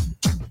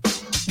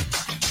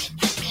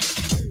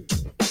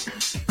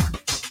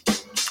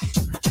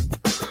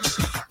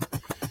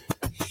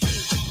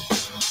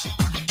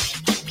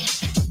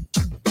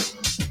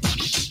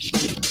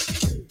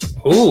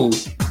 Ooh.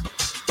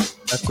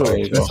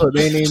 That's what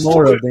they need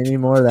more of. They need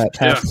more of that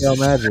Pascal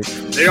magic.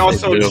 They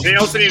also need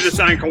to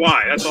sign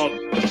Kawhi. That's all.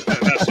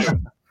 That's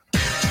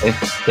it.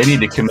 They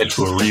need to commit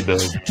to a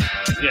rebuild.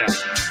 Yeah.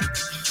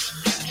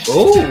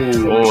 Oh,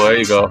 there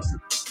you go.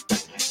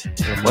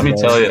 Let me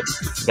tell you,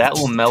 that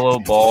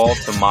LaMelo Ball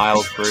to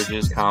Miles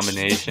Bridges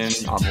combination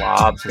on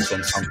lobs has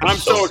been something. I'm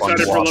so fun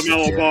excited to for watch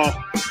LaMelo Ball.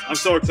 I'm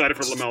so excited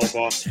for LaMelo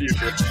Ball's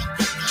future.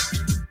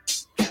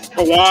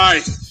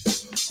 Kawhi.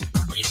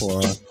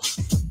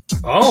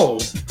 Oh.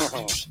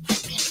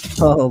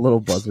 Oh, a little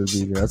buzzer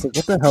beater. I was like,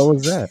 what the hell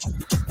was that?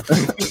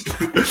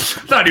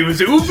 Thought he was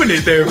ooping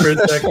it there for a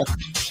second.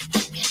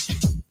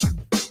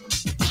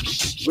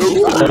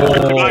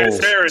 Tobias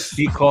Harris.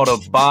 He caught a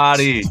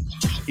body.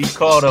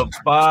 Kobe.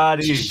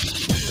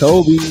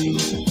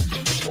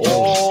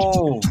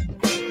 Oh.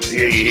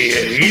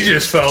 He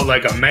just felt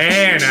like a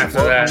man after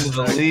Welcome to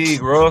the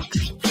league, Rook.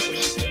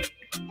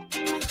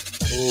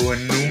 Oh,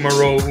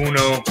 numero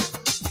uno.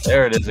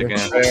 There it is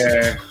again.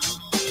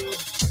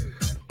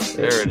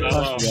 There it is.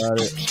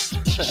 Got it.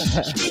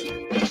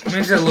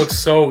 Makes it look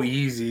so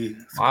easy.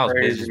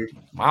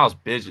 Miles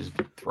Bridges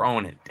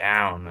throwing it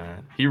down,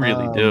 man. He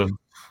really do.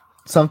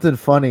 Something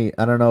funny.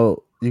 I don't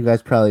know. You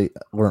guys probably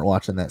weren't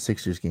watching that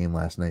Sixers game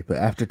last night, but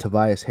after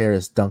Tobias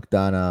Harris dunked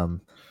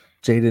on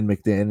Jaden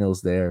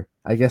McDaniels there,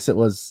 I guess it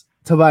was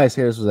Tobias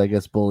Harris was, I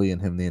guess, bullying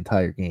him the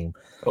entire game.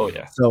 Oh,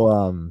 yeah.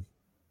 So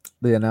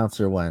the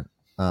announcer went,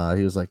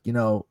 he was like,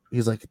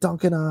 he's like,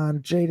 dunking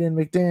on Jaden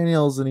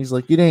McDaniels, and he's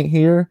like, you didn't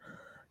hear?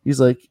 He's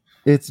like,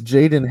 it's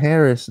Jaden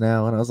Harris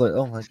now. And I was like,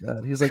 oh my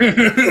God. He's like,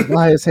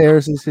 Tobias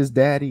Harris is his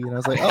daddy. And I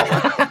was like,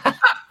 oh.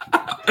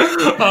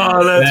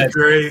 Oh, that's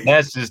great.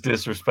 That's just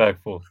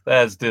disrespectful.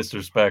 That's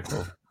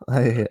disrespectful.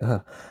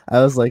 I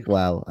was like,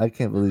 wow, I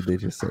can't believe they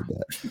just said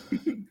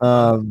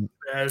that.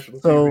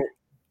 So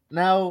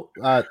now,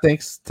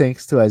 thanks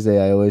to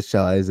Isaiah. I always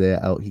shout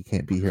Isaiah out. He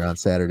can't be here on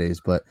Saturdays,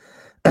 but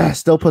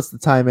still puts the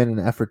time in and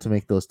effort to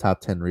make those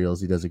top 10 reels.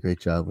 He does a great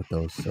job with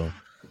those. So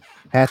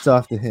hats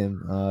off to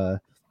him.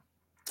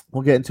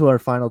 We'll get into our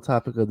final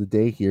topic of the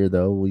day here,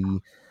 though.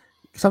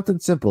 Something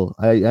simple.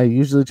 I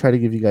usually try to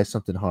give you guys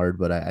something hard,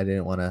 but I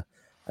didn't want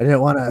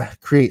to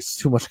create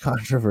too much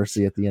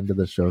controversy at the end of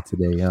the show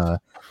today.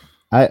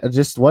 I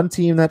just one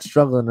team that's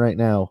struggling right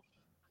now.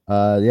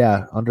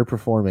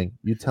 Underperforming.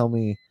 You tell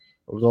me.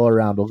 We'll go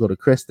around. We'll go to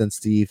Chris, then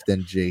Steve,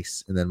 then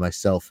Jace, and then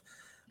myself.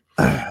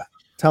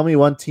 Tell me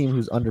one team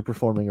who's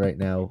underperforming right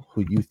now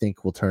who you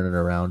think will turn it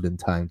around in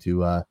time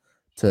to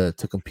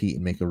compete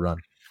and make a run.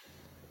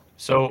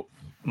 So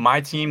my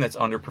team that's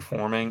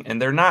underperforming,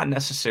 and they're not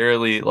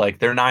necessarily like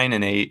they're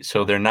 9-8,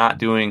 so they're not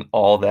doing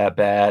all that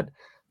bad.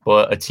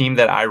 But a team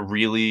that I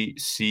really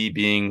see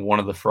being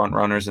one of the front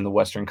runners in the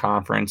Western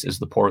Conference is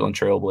the Portland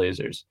Trail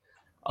Blazers.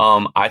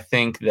 I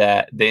think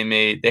that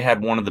they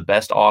had one of the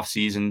best off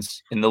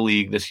seasons in the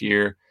league this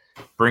year.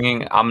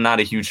 I'm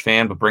not a huge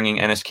fan, but bringing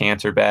Enes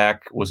Kanter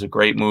back was a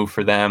great move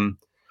for them.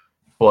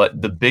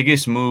 But the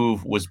biggest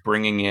move was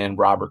bringing in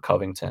Robert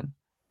Covington.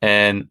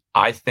 And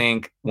I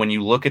think when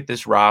you look at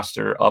this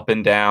roster up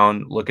and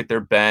down, look at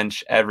their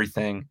bench,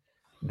 everything,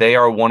 they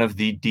are one of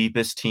the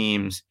deepest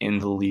teams in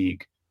the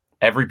league.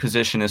 Every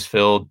position is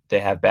filled. They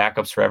have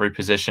backups for every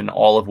position,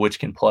 all of which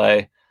can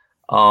play.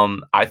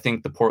 I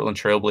think the Portland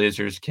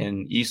Trailblazers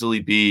can easily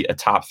be a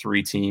top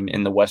 3 team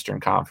in the Western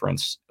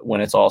Conference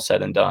when it's all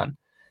said and done.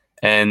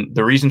 And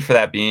the reason for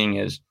that being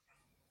is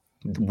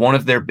one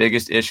of their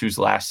biggest issues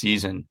last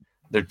season,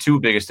 their 2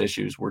 biggest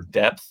issues were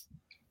depth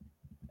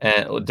 /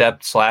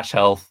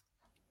 health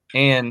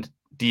and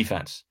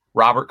defense.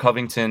 Robert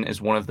Covington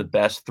is one of the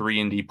best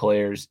 3-and-D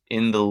players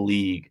in the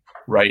league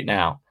right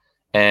now.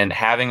 And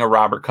having a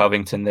Robert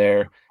Covington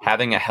there,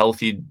 having a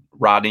healthy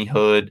Rodney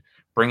Hood,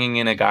 bringing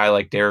in a guy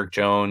like Derek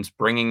Jones,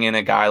 bringing in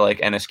a guy like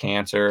Enes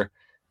Kanter,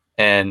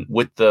 and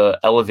with the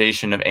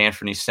elevation of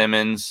Anthony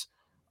Simmons,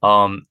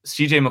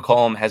 CJ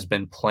McCollum has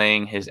been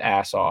playing his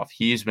ass off.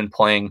 He's been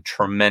playing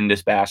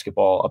tremendous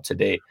basketball up to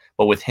date.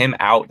 But with him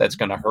out, that's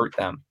going to hurt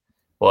them.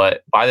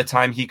 But by the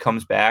time he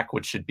comes back,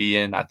 which should be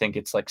in, I think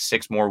it's like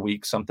 6 more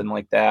weeks, something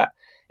like that,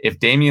 if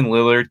Damian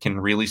Lillard can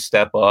really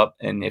step up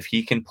and if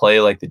he can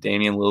play like the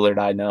Damian Lillard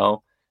I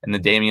know and the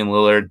Damian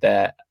Lillard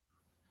that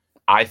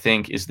I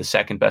think is the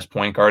second best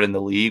point guard in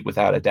the league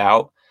without a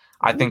doubt,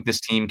 I think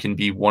this team can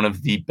be one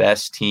of the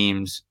best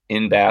teams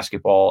in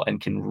basketball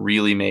and can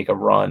really make a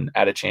run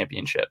at a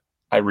championship.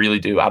 I really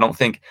do. I don't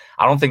think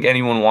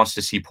anyone wants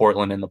to see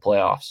Portland in the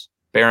playoffs,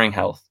 bearing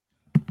health.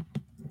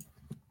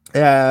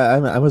 Yeah,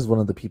 I was one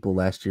of the people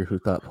last year who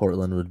thought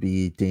Portland would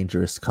be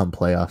dangerous come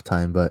playoff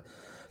time, but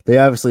they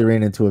obviously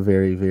ran into a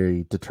very,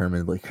 very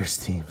determined Lakers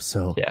team.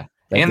 So yeah,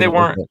 and they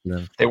weren't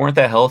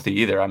that healthy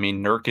either. I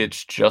mean,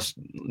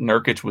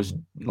 Nurkic was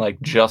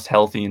like just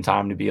healthy in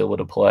time to be able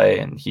to play,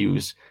 and he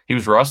was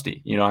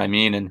rusty. You know what I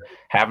mean? And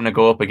having to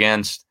go up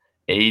against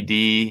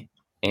AD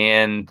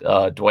and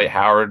Dwight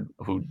Howard,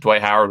 who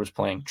Dwight Howard was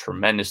playing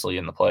tremendously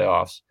in the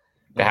playoffs.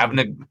 But having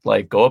to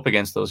like go up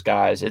against those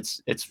guys,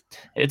 it's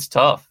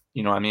tough.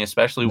 You know what I mean?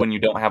 Especially when you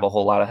don't have a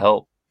whole lot of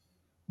help.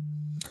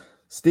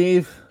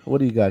 Steve, what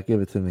do you got?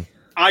 Give it to me.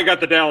 I got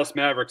the Dallas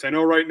Mavericks. I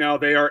know right now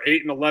they are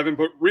 8-11,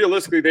 but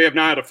realistically they have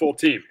not had a full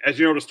team. As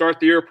you know, to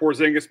start the year,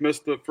 Porzingis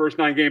missed the first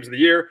 9 games of the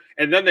year,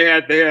 and then they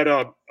had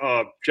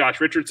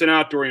Josh Richardson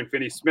out, Dorian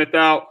Finney-Smith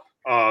out,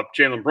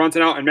 Jalen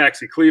Brunson out, and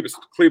Maxi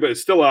Kleba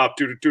is still out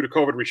due to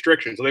COVID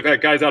restrictions. So they've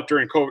had guys out due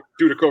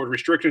to COVID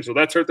restrictions, so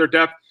that's hurt their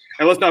depth.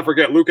 And let's not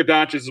forget, Luka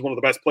Doncic is one of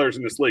the best players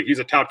in this league. He's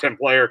a top 10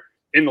 player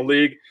in the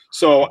league.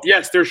 So,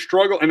 yes, they're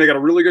struggling, and they got a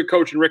really good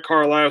coach in Rick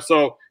Carlisle.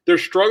 So they're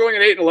struggling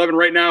at 8-11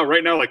 right now,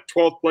 like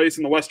 12th place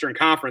in the Western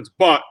Conference.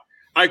 But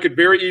I could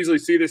very easily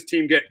see this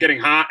team getting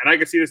hot, and I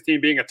could see this team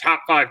being a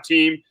top 5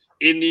 team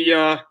in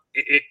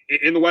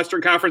the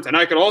Western Conference. And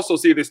I could also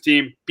see this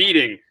team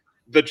beating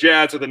the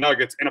Jazz or the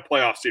Nuggets in a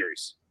playoff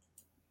series.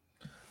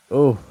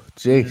 Oh,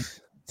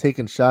 Jace,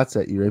 taking shots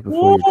at you right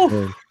before your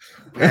turn.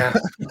 Yeah.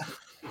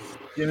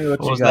 Give me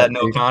what you was got. That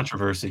no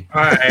controversy.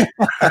 All right.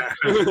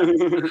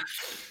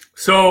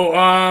 So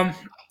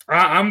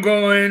I'm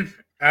going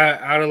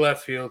out of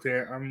left field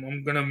here.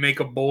 I'm going to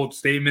make a bold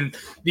statement.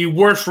 The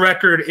worst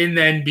record in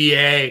the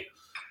NBA,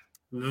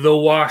 the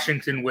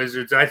Washington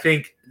Wizards. I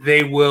think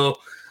they will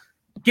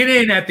get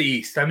in at the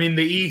East. I mean,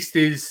 the East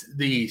is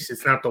the East.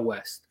 It's not the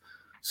West.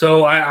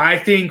 So I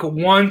think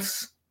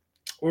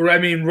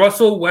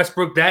Russell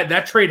Westbrook,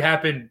 that trade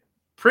happened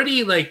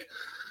pretty like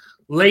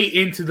late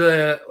into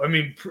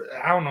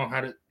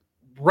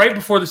right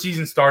before the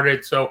season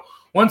started. So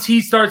once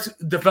he starts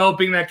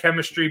developing that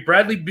chemistry,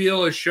 Bradley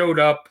Beal has showed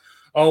up.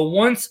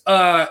 Once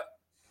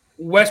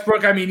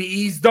Westbrook,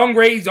 he's done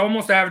great. He's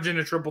almost averaging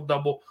a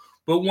triple-double.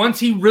 But once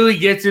he really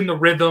gets in the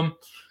rhythm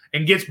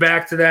and gets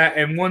back to that,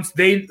 and once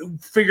they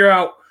figure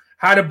out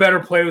how to better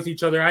play with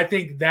each other, I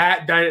think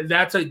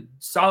that's a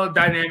solid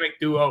dynamic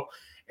duo.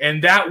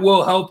 and that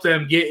will help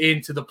them get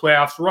into the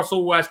playoffs.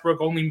 Russell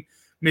Westbrook only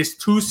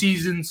missed 2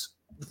 seasons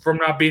from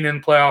not being in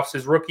the playoffs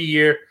his rookie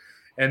year,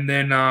 and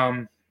then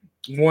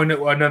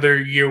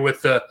another year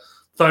with the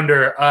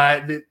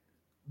Thunder.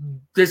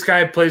 This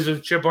guy plays with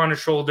a chip on his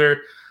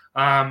shoulder.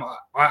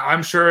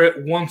 I'm sure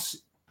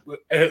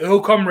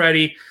he'll come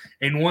ready,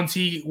 and once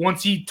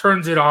he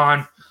turns it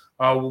on,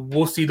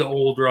 we'll see the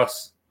old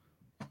Russ.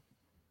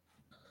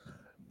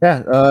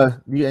 Yeah,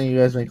 you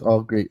guys make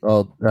all great.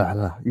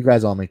 You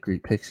guys all make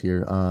great picks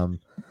here.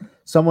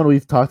 Someone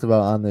we've talked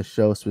about on this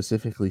show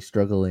specifically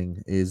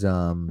struggling is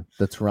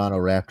the Toronto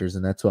Raptors,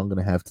 and that's who I'm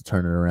going to have to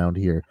turn it around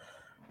here.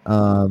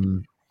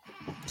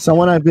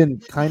 Someone I've been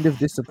kind of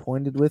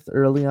disappointed with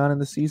early on in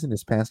the season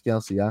is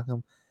Pascal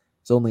Siakam.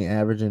 He's only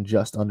averaging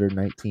just under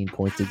 19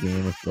 points a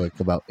game with like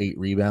about 8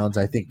 rebounds.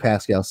 I think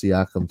Pascal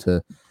Siakam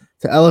to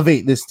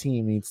elevate this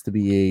team needs to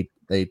be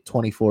a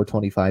 24,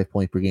 25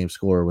 point per game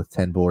scorer with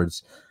 10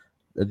 boards.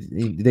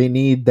 They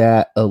need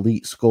that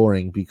elite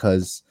scoring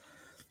because,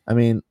 I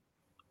mean,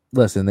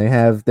 listen, they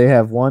have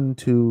 1,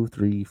 2,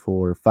 3,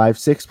 4, 5,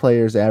 6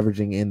 players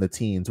averaging in the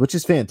teens, which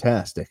is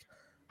fantastic.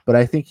 But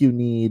I think you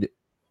need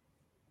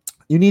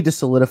to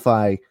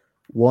solidify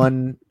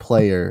one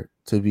player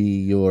to be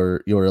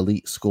your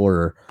elite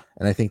scorer,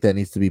 and I think that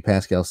needs to be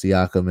Pascal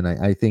Siakam. And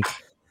I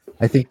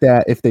think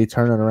that if they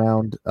turn it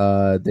around,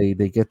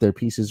 they get their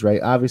pieces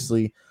right.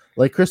 Obviously,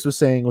 like Chris was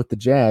saying with the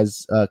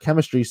Jazz,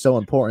 chemistry is so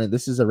important.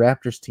 This is a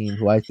Raptors team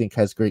who I think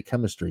has great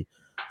chemistry.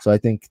 So I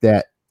think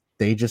that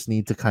they just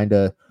need to kind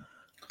of,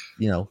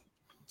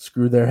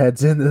 screw their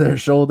heads into their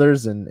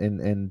shoulders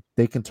and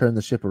they can turn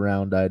the ship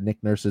around.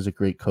 Nick Nurse is a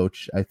great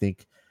coach. I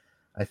think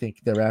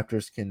the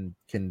Raptors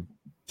can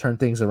turn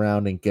things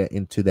around and get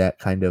into that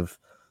kind of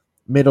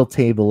middle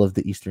table of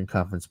the Eastern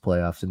Conference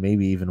playoffs and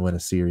maybe even win a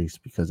series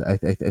because I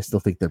still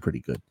think they're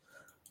pretty good.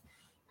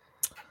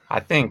 I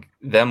think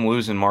them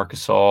losing Marc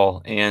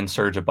Gasol and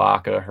Serge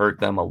Ibaka hurt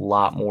them a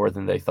lot more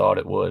than they thought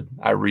it would.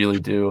 I really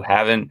do.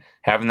 Having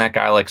that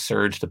guy like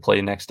Serge to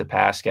play next to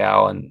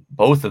Pascal, and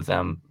both of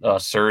them,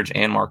 Serge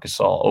and Marc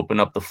Gasol, open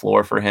up the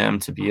floor for him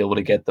to be able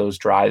to get those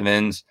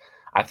drive-ins.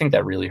 I think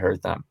that really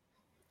hurt them.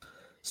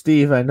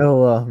 Steve, I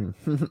know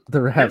the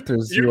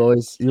Raptors.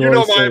 You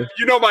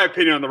know my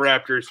opinion on the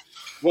Raptors.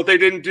 What they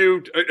didn't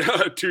do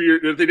 2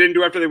 years, they didn't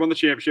do after they won the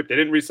championship. They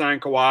didn't re-sign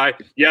Kawhi.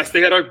 Yes,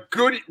 they had a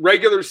good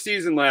regular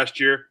season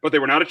last year, but they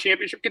were not a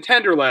championship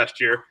contender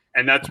last year,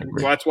 and that's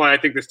why I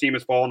think this team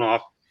has fallen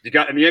off. You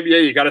got in the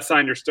NBA, you got to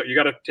sign you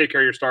got to take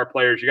care of your star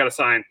players. You got to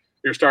sign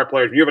your star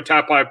players. When you have a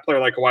top 5 player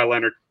like Kawhi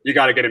Leonard, you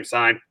got to get him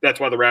signed.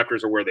 That's why the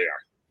Raptors are where they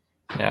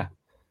are. Yeah.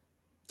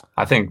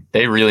 I think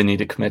they really need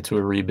to commit to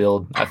a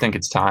rebuild. I think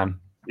it's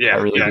time. Yeah, I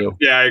really do.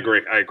 Yeah, I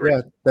agree.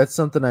 Yeah, that's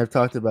something I've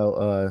talked about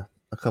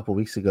a couple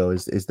weeks ago.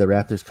 Is the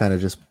Raptors kind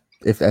of just,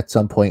 if at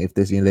some point if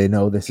this they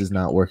know this is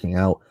not working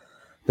out,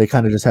 they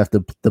kind of just have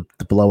to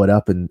blow it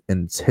up and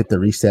hit the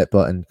reset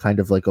button, kind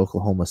of like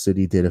Oklahoma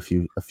City did a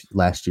few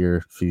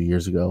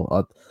years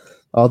ago.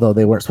 Although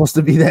they weren't supposed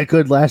to be that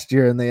good last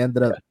year, and they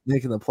ended up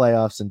making the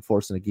playoffs and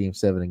forcing a Game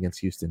 7 against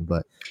Houston.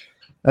 But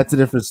that's a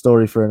different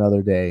story for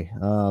another day.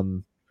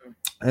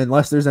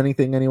 Unless there's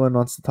anything anyone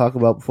wants to talk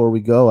about before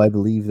we go, I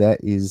believe that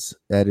is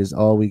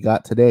all we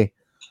got today.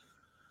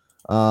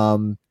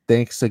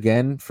 Thanks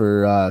again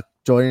for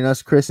joining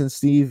us, Chris and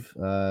Steve.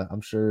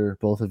 I'm sure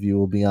both of you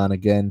will be on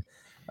again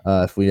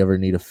if we ever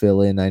need to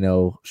fill in. I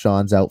know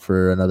Sean's out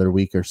for another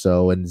week or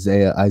so, and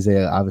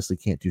Isaiah obviously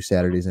can't do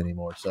Saturdays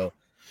anymore. So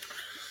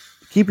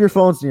keep your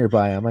phones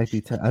nearby. I might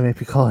be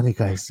calling you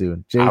guys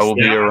soon. Jace, I will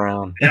be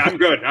around. Yeah, I'm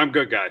good. I'm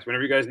good, guys.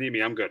 Whenever you guys need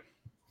me, I'm good.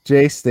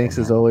 Jace, thanks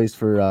as always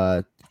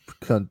for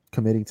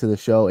committing to the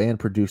show and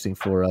producing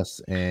for us,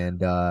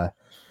 and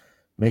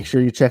make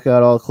sure you check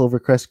out all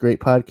Clovercrest great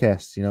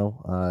podcasts.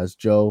 As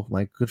Joe,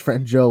 my good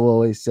friend Joe,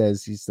 always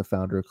says, he's the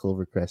founder of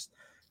Clovercrest.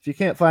 If you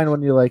can't find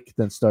one you like,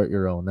 then start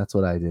your own. That's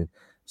what I did.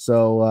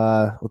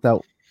 So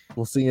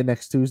we'll see you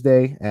next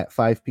Tuesday at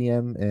 5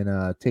 p.m.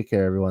 and take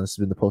care, everyone. This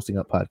has been the Posting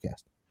Up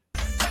Podcast.